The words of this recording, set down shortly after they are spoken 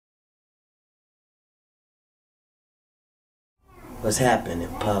What's happening,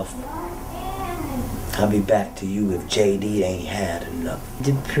 Puff? I'll be back to you if JD ain't had enough.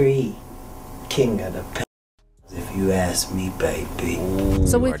 Dupree, king of the past, if you ask me, baby. Ooh,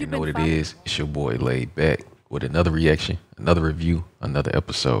 so you already know what it is. It's your boy Laid Back with another reaction, another review, another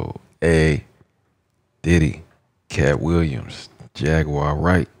episode. Hey, Diddy, Katt Williams, Jaguar,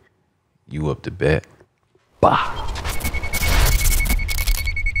 Wright, you up to bat? Bah!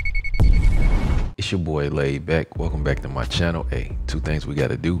 It's your boy Laid Back. Welcome back to my channel. Hey, two things we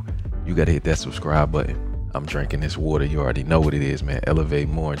gotta do. You gotta hit that subscribe button. I'm drinking this water. You already know what it is, man. Elevate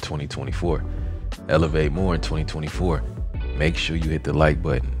more in 2024. Elevate more in 2024. Make sure you hit the like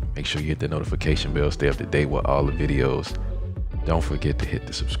button. Make sure you hit the notification bell. Stay up to date with all the videos. Don't forget to hit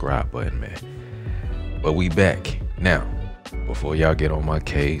the subscribe button, man. But we back. Now, before y'all get on my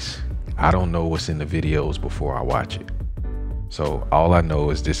case, I don't know what's in the videos before I watch it. So all I know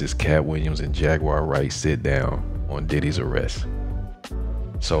is this is Katt Williams and Jaguar Wright sit down on Diddy's arrest.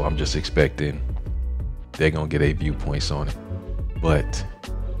 So I'm just expecting they're gonna get a viewpoints on it. But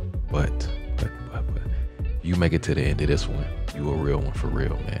you make it to the end of this one, you a real one for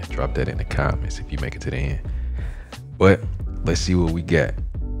real, man. Drop that in the comments if you make it to the end. But let's see what we got.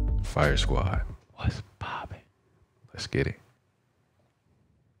 Fire Squad, what's popping? Let's get it.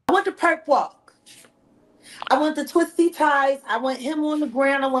 I want the perp walk. I want the twisty ties. I want him on the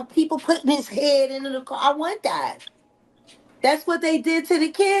ground. I want people putting his head into the car. I want that. That's what they did to the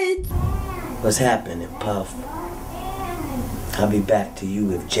kids. What's happening, Puff? I'll be back to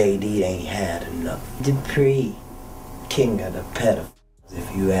you if JD ain't had enough. Dupree, king of the pedophiles,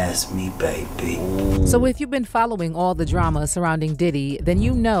 if you ask me, baby. So if you've been following all the drama surrounding Diddy, then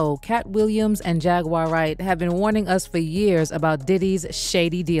you know Katt Williams and Jaguar Wright have been warning us for years about Diddy's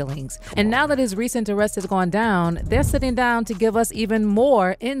shady dealings. And now that his recent arrest has gone down, they're sitting down to give us even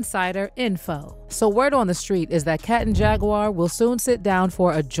more insider info. So word on the street is that Katt and Jaguar will soon sit down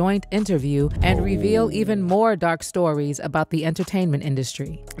for a joint interview and reveal even more dark stories about the entertainment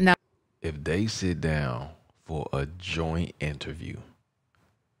industry. Now, if they sit down for a joint interview,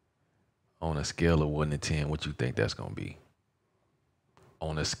 on a scale of 1 to 10, what you think that's gonna be?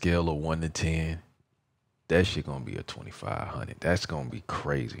 On a scale of 1 to 10, that shit gonna be a 2500. That's gonna be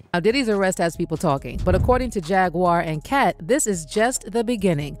crazy. Now, Diddy's arrest has people talking, but according to Jaguar and Katt, this is just the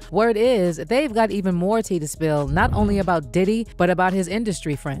beginning. Word is they've got even more tea to spill, not only about Diddy, but about his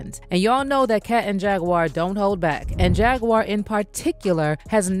industry friends. And y'all know that Katt and Jaguar don't hold back, and Jaguar in particular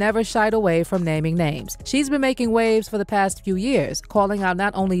has never shied away from naming names. She's been making waves for the past few years, calling out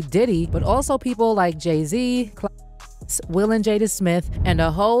not only Diddy, but also people like Jay-Z, Will and Jada Smith, and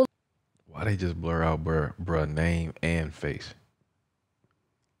a whole. Why they just blur out bruh name and face?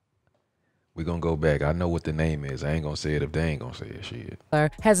 We gonna go back. I know what the name is. I ain't gonna say it if they ain't gonna say it. Shit.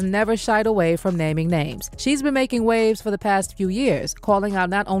 Has never shied away from naming names. She's been making waves for the past few years, calling out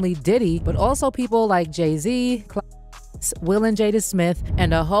not only Diddy, but also people like Jay-Z, Will and Jada Smith,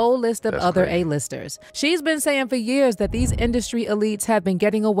 and a whole list of other A-listers. She's been saying for years that these industry elites have been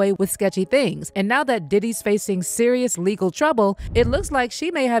getting away with sketchy things, and now that Diddy's facing serious legal trouble, it looks like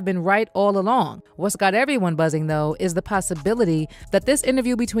she may have been right all along. What's got everyone buzzing, though, is the possibility that this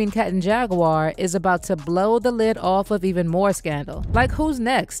interview between Katt and Jaguar is about to blow the lid off of even more scandal. Like, who's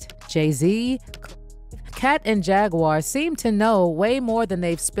next? Jay-Z? Katt and Jaguar seem to know way more than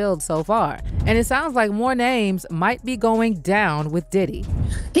they've spilled so far, and it sounds like more names might be going down with Diddy.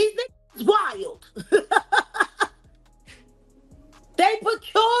 These niggas wild. They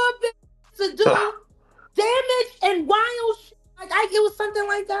procure to do damage and wild shit. Like, it was something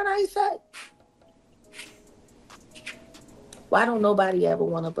like that I said. Why don't nobody ever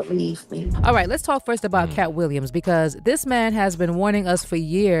want to believe me? All right, let's talk first about Katt Williams, because this man has been warning us for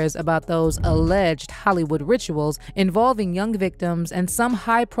years about those alleged Hollywood rituals involving young victims and some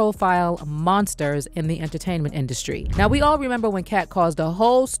high-profile monsters in the entertainment industry. Now, we all remember when Katt caused a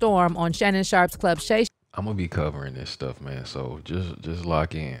whole storm on Shannon Sharpe's Club Shay. I'm gonna be covering this stuff, man. So just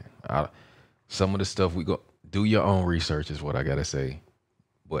lock in. Some of the stuff we go do your own research is what I gotta say.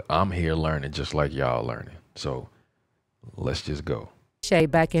 But I'm here learning just like y'all learning. So let's just go.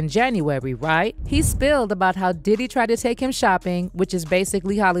 Back in January, right? He spilled about how Diddy tried to take him shopping, which is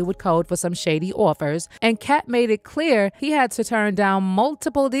basically Hollywood code for some shady offers, and Katt made it clear he had to turn down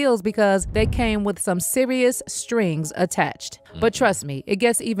multiple deals because they came with some serious strings attached. But trust me, it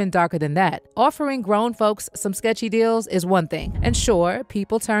gets even darker than that. Offering grown folks some sketchy deals is one thing. And sure,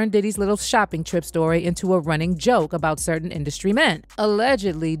 people turned Diddy's little shopping trip story into a running joke about certain industry men,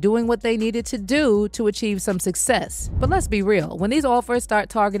 allegedly doing what they needed to do to achieve some success. But let's be real, when these offers start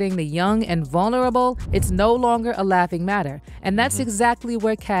targeting the young and vulnerable, it's no longer a laughing matter. And that's exactly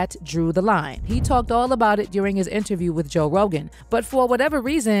where Katt drew the line. He talked all about it during his interview with Joe Rogan. But for whatever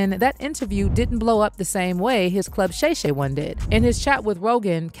reason, that interview didn't blow up the same way his Club Shay Shay one did. In his chat with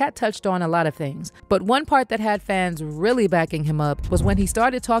Rogan, Katt touched on a lot of things. But one part that had fans really backing him up was when he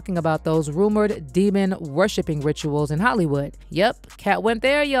started talking about those rumored demon worshipping rituals in Hollywood. Yep, Katt went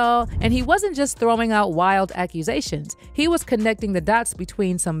there, y'all. And he wasn't just throwing out wild accusations. He was connecting the dots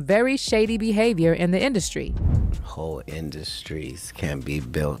between some very shady behavior in the industry. Whole industries can be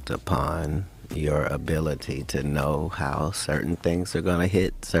built upon your ability to know how certain things are going to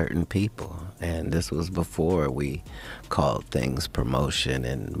hit certain people. And this was before we called things promotion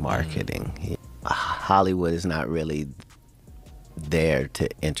and marketing. Hollywood is not really there to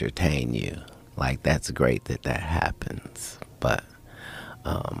entertain you. Like, that's great that that happens. But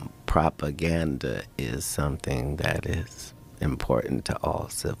propaganda is something that is important to all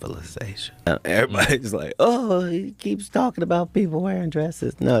civilization. Everybody's like, oh, he keeps talking about people wearing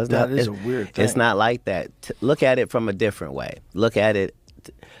dresses. No, it's not. That is a weird thing. It's not like that. Look at it from a different way. Look at it.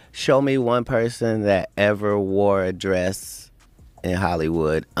 Show me one person that ever wore a dress in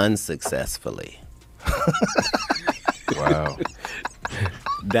Hollywood unsuccessfully. Wow.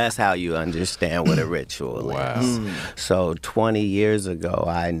 That's how you understand what a ritual is. So 20 years ago,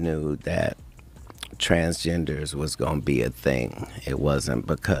 I knew that transgenders was going to be a thing. It wasn't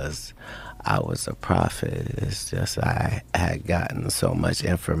because I was a prophet. It's just I had gotten so much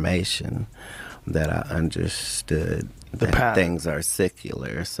information that I understood that things are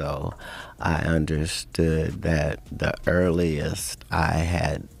secular. So I understood that the earliest I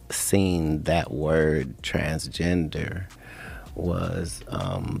had seen that word transgender was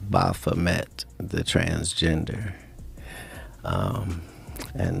Baphomet, the transgender.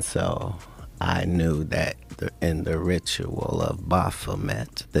 And so I knew that in the ritual of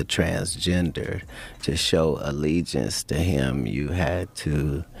Baphomet, the transgender, to show allegiance to him, you had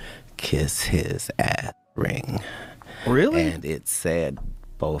to kiss his ass ring. Really? And it said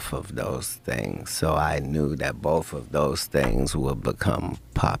both of those things. So I knew that both of those things would become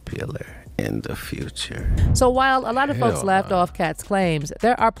popular in the future. So while a lot of folks laughed off Katt's claims,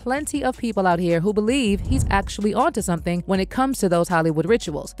 there are plenty of people out here who believe he's actually onto something when it comes to those Hollywood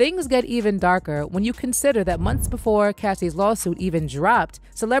rituals. Things get even darker when you consider that months before Cassie's lawsuit even dropped,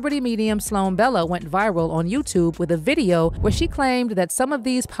 celebrity medium Sloan Bella went viral on YouTube with a video where she claimed that some of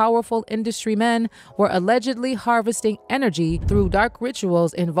these powerful industry men were allegedly harvesting energy through dark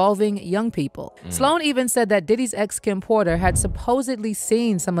rituals involving young people. Sloan even said that Diddy's ex Kim Porter had supposedly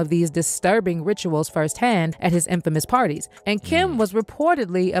seen some of these disturbing rituals firsthand at his infamous parties. And Kim was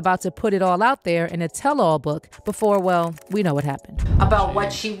reportedly about to put it all out there in a tell-all book before, well, we know what happened. About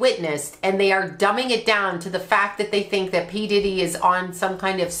what she witnessed, and they are dumbing it down to the fact that they think that P. Diddy is on some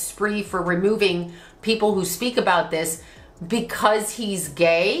kind of spree for removing people who speak about this because he's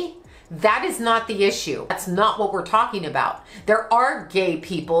gay. That is not the issue. That's not what we're talking about. There are gay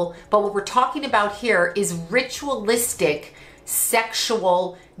people, but what we're talking about here is ritualistic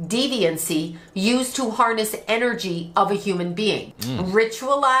sexual deviancy used to harness energy of a human being.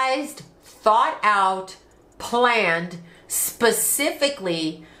 Ritualized, thought out, planned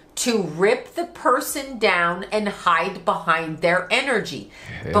specifically to rip the person down and hide behind their energy.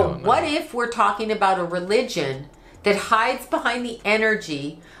 But what if we're talking about a religion that hides behind the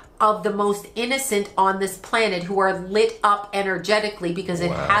energy of the most innocent on this planet, who are lit up energetically because it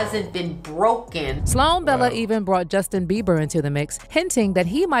hasn't been broken? Sloan Bella even brought Justin Bieber into the mix, hinting that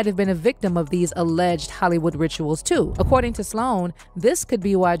he might have been a victim of these alleged Hollywood rituals too. According to Sloan, this could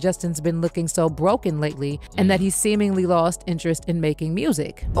be why Justin's been looking so broken lately and that he's seemingly lost interest in making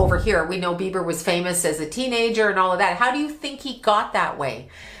music. Over here, we know Bieber was famous as a teenager and all of that. How do you think he got that way?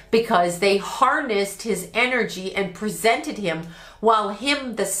 Because they harnessed his energy and presented him while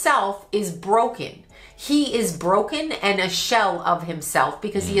him, the self, is broken. He is broken and a shell of himself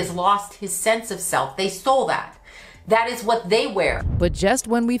because he has lost his sense of self. They stole that. That is what they wear. But just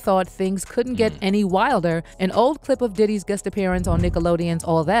when we thought things couldn't get any wilder, an old clip of Diddy's guest appearance on Nickelodeon's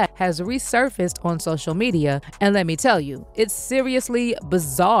All That has resurfaced on social media. And let me tell you, it's seriously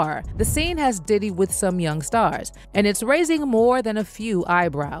bizarre. The scene has Diddy with some young stars, and it's raising more than a few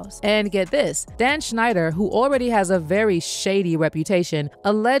eyebrows. And get this, Dan Schneider, who already has a very shady reputation,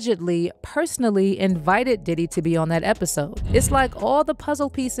 allegedly personally invited Diddy to be on that episode. It's like all the puzzle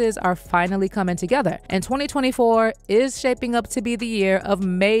pieces are finally coming together, and 2024 2024 is shaping up to be the year of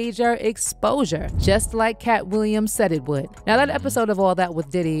major exposure, just like Katt Williams said it would. Now, that episode of All That with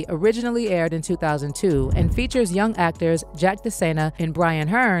Diddy originally aired in 2002 and features young actors Jack DeSena and Brian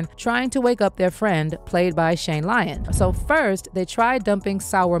Hearn trying to wake up their friend, played by Shane Lyon. So first, they tried dumping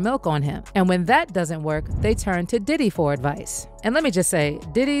sour milk on him, and when that doesn't work, they turn to Diddy for advice. And let me just say,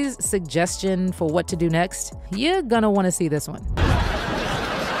 Diddy's suggestion for what to do next, you're gonna want to see this one.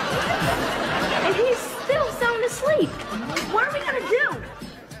 And he's still sound asleep. What are we gonna do?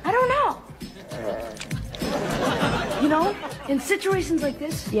 I don't know. You know, in situations like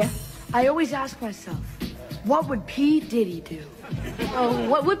this, I always ask myself, what would P. Diddy do? Oh,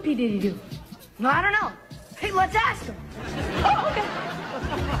 what would P. Diddy do? No, I don't know. Hey, let's ask him. Oh, okay.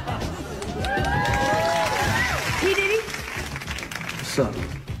 P. Diddy? What's up?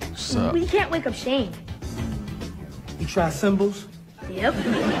 What's up? We can't wake up Shane. You try symbols? Yep.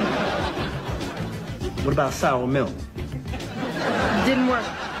 What about sour milk? Didn't work.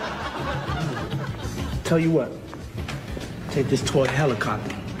 Tell you what. Take this toy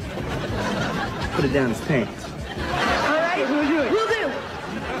helicopter. Put it down his pants. All right, we'll do it. We'll do.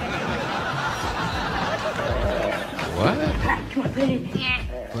 What? Come on, put it in.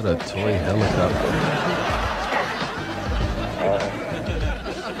 What a toy helicopter.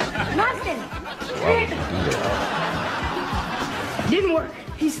 Nothing. Why would you do that? Didn't work.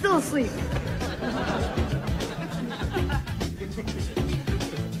 He's still asleep.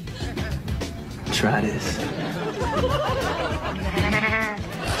 Try this.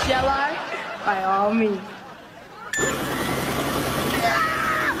 Shall I? By all means.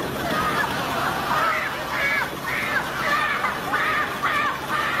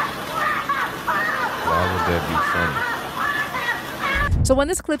 Why would that be funny? So when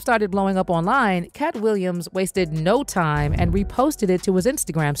this clip started blowing up online, Katt Williams wasted no time and reposted it to his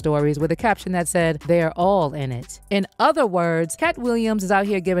Instagram stories with a caption that said, "They're all in it." In other words, Katt Williams is out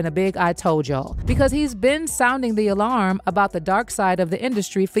here giving a big "I told y'all," because he's been sounding the alarm about the dark side of the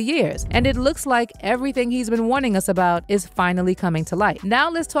industry for years. And it looks like everything he's been warning us about is finally coming to light.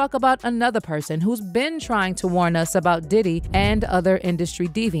 Now let's talk about another person who's been trying to warn us about Diddy and other industry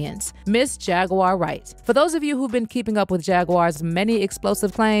deviants, Miss Jaguar Wright. For those of you who've been keeping up with Jaguar's many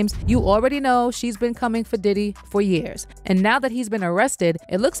explosive claims, you already know she's been coming for Diddy for years. And now that he's been arrested,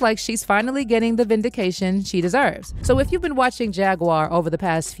 it looks like she's finally getting the vindication she deserves. So if you've been watching Jaguar over the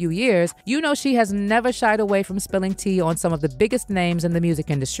past few years, you know she has never shied away from spilling tea on some of the biggest names in the music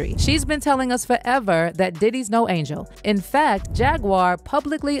industry. She's been telling us forever that Diddy's no angel. In fact, Jaguar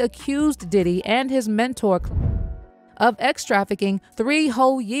publicly accused Diddy and his mentor of ex-trafficking 3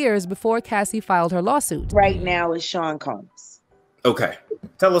 whole years before Cassie filed her lawsuit. Right now is Sean Combs. Okay.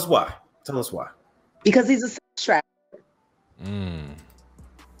 Tell us why. Tell us why. Because he's a sex trafficker.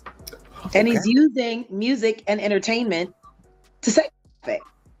 And he's using music and entertainment to sex traffic.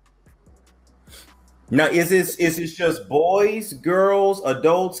 Now, is this just boys, girls,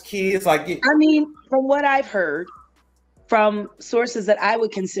 adults, kids? I mean, from what I've heard from sources that I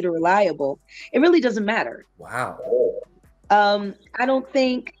would consider reliable, it really doesn't matter. Wow. I don't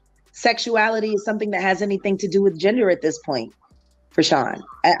think sexuality is something that has anything to do with gender at this point for Sean.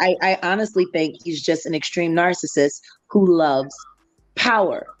 I honestly think he's just an extreme narcissist who loves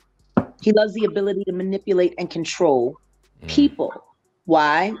power. He loves the ability to manipulate and control people.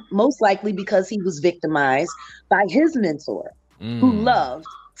 Why? Most likely because he was victimized by his mentor, who loved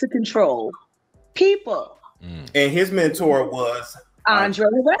to control people. And his mentor was Andre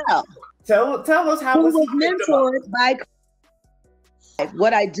Harrell. Tell us how who was mentored by.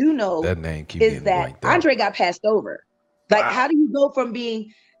 What I do know that name is that Andre got passed over. Like, how do you go from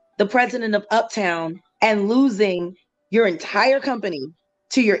being the president of Uptown and losing your entire company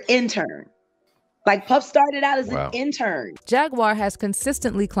to your intern? Like, Puff started out as an intern. Jaguar has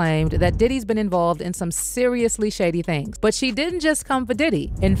consistently claimed that Diddy's been involved in some seriously shady things. But she didn't just come for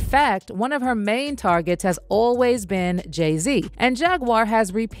Diddy. In fact, one of her main targets has always been Jay-Z. And Jaguar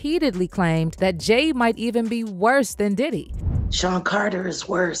has repeatedly claimed that Jay might even be worse than Diddy. Sean Carter is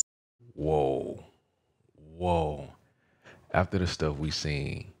worse. Whoa. After the stuff we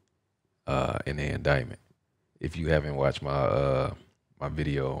seen in the indictment, if you haven't watched my my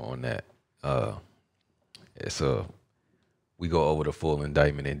video on that, we go over the full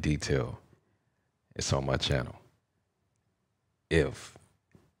indictment in detail. It's on my channel. If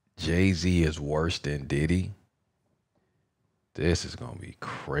Jay-Z is worse than Diddy, this is gonna be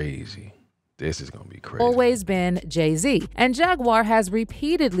crazy. Always been Jay-Z. And Jaguar has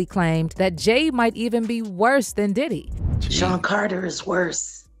repeatedly claimed that Jay might even be worse than Diddy. Sean Carter is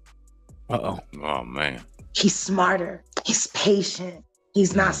worse.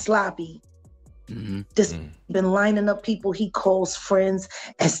 This been lining up people he calls friends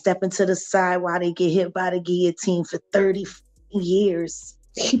and stepping to the side while they get hit by the guillotine for 30 years.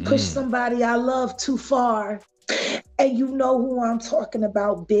 He pushed somebody I love too far. And you know who I'm talking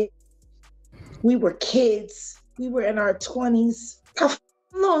about, bitch. We were kids. We were in our 20s. How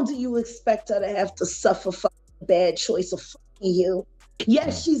long do you expect her to have to suffer for a bad choice of you?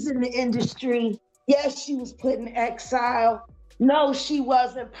 Yes, she's in the industry. Yes, she was put in exile. No, she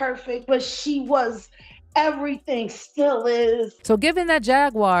wasn't perfect, but she was. Everything still is. So given that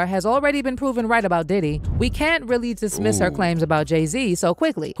Jaguar has already been proven right about Diddy, we can't really dismiss her claims about Jay-Z so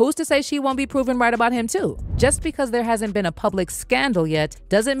quickly. Who's to say she won't be proven right about him too? Just because there hasn't been a public scandal yet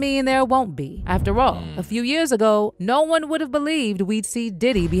doesn't mean there won't be. After all, a few years ago, no one would have believed we'd see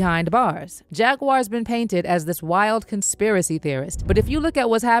Diddy behind bars. Jaguar's been painted as this wild conspiracy theorist, but if you look at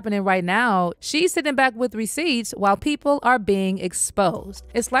what's happening right now, she's sitting back with receipts while people are being exposed.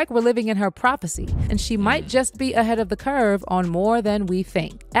 It's like we're living in her prophecy, and she might just be ahead of the curve on more than we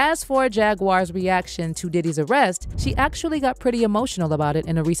think. As for Jaguar's reaction to Diddy's arrest, she actually got pretty emotional about it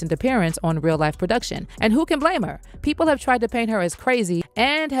in a recent appearance on Real Life Production. And who can blame her? People have tried to paint her as crazy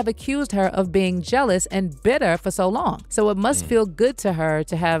and have accused her of being jealous and bitter for so long. So it must feel good to her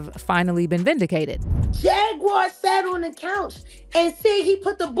to have finally been vindicated. Jaguar sat on the couch and said he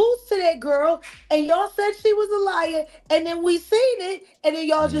put the boots to that girl, and y'all said she was a liar, and then we seen it, and then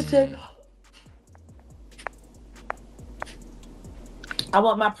y'all just said, I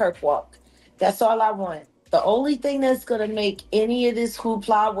want my perp walk. That's all I want. The only thing that's going to make any of this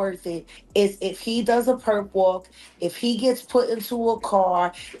hoopla worth it is if he does a perp walk, if he gets put into a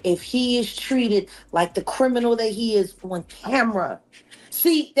car, if he is treated like the criminal that he is on camera.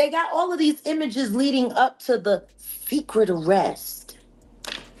 See, they got all of these images leading up to the secret arrest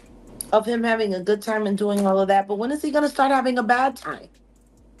of him having a good time and doing all of that. But when is he going to start having a bad time?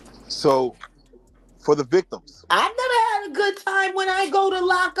 So, for the victims, I've never had a good time when I go to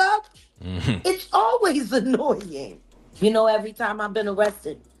lock up. It's always annoying. You know, every time I've been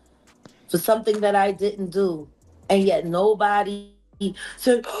arrested for something that I didn't do, and yet nobody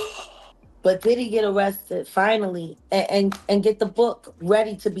said, but did he get arrested finally and get the book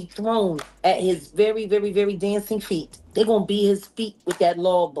ready to be thrown at his very, very, very dancing feet? They're going to be his feet with that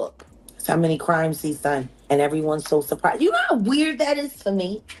law book. That's how many crimes he's done, and everyone's so surprised. You know how weird that is for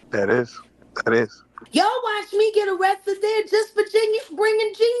me? That is. Y'all watch me get arrested there just for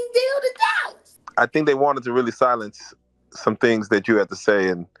bringing Gene Deal to Dallas. I think they wanted to really silence some things that you had to say.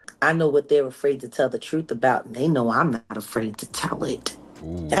 And I know what they're afraid to tell the truth about, and they know I'm not afraid to tell it.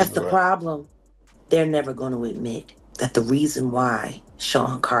 That's the problem. They're never going to admit that the reason why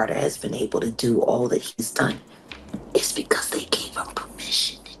Sean Carter has been able to do all that he's done is because they gave him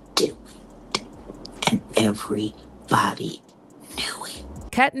permission to do it. And everybody knew it.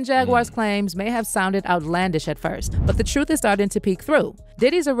 Katt and Jaguar's claims may have sounded outlandish at first, but the truth is starting to peek through.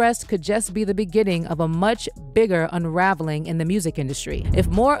 Diddy's arrest could just be the beginning of a much bigger unraveling in the music industry. If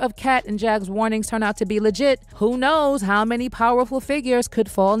more of Katt and Jag's warnings turn out to be legit, who knows how many powerful figures could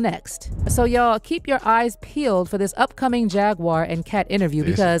fall next. So y'all, keep your eyes peeled for this upcoming Jaguar and Katt interview,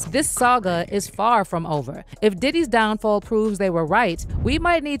 because this saga is far from over. If Diddy's downfall proves they were right, we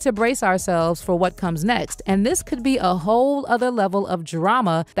might need to brace ourselves for what comes next, and this could be a whole other level of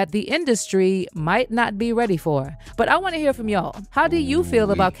drama that the industry might not be ready for. But I want to hear from y'all. How do you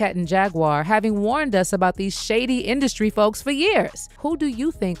feel about Katt and Jaguar having warned us about these shady industry folks for years? Who do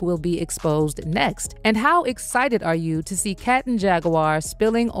you think will be exposed next? And how excited are you to see Katt and Jaguar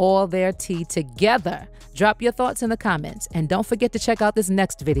spilling all their tea together? Drop your thoughts in the comments, and don't forget to check out this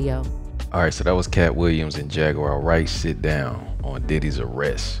next video. All right, so that was Katt Williams and Jaguar Wright sit down on Diddy's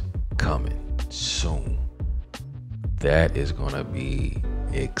arrest, coming soon. That is gonna be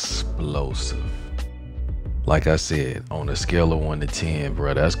explosive. Like I said, on a scale of 1 to 10,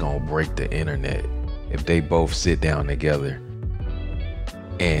 bro, that's gonna break the internet if they both sit down together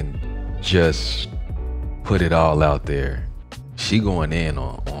and just put it all out there. She going in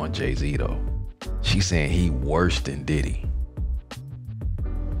on Jay-Z though. She saying he worse than Diddy.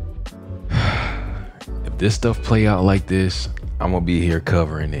 If this stuff play out like this, I'm gonna be here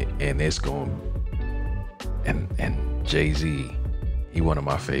covering it, and it's going, and Jay-Z, he one of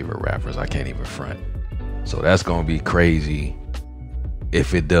my favorite rappers. I can't even front. So that's gonna be crazy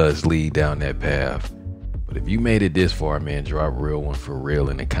if it does lead down that path. But if you made it this far, man, drop real one for real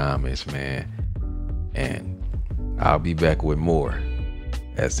in the comments, man. And I'll be back with more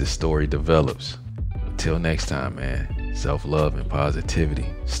as this story develops. Until next time, man, self-love and positivity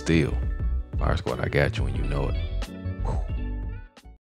still. Fire Squad, I got you when you know it.